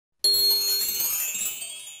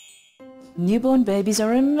Newborn babies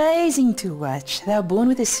are amazing to watch. They are born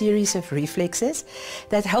with a series of reflexes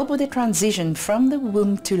that help with the transition from the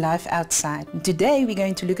womb to life outside. And today we're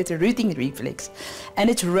going to look at the rooting reflex and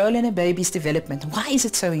its role in a baby's development. Why is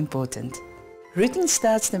it so important? Rooting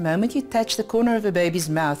starts the moment you touch the corner of a baby's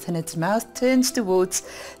mouth and its mouth turns towards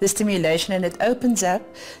the stimulation and it opens up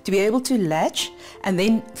to be able to latch and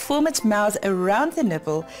then form its mouth around the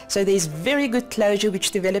nipple, so there's very good closure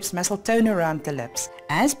which develops muscle tone around the lips.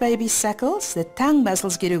 As baby suckles, the tongue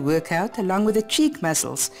muscles get a workout along with the cheek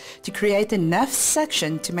muscles to create enough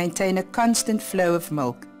suction to maintain a constant flow of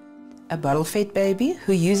milk. A bottle-fed baby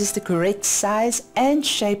who uses the correct size and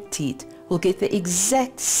shaped teat will get the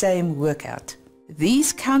exact same workout.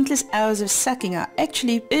 These countless hours of sucking are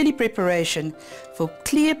actually early preparation for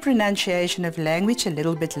clear pronunciation of language a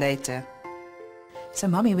little bit later. So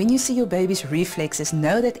mommy, when you see your baby's reflexes,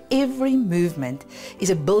 know that every movement is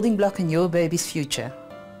a building block in your baby's future.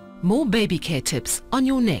 More baby care tips on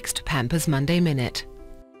your next Pampers Monday Minute.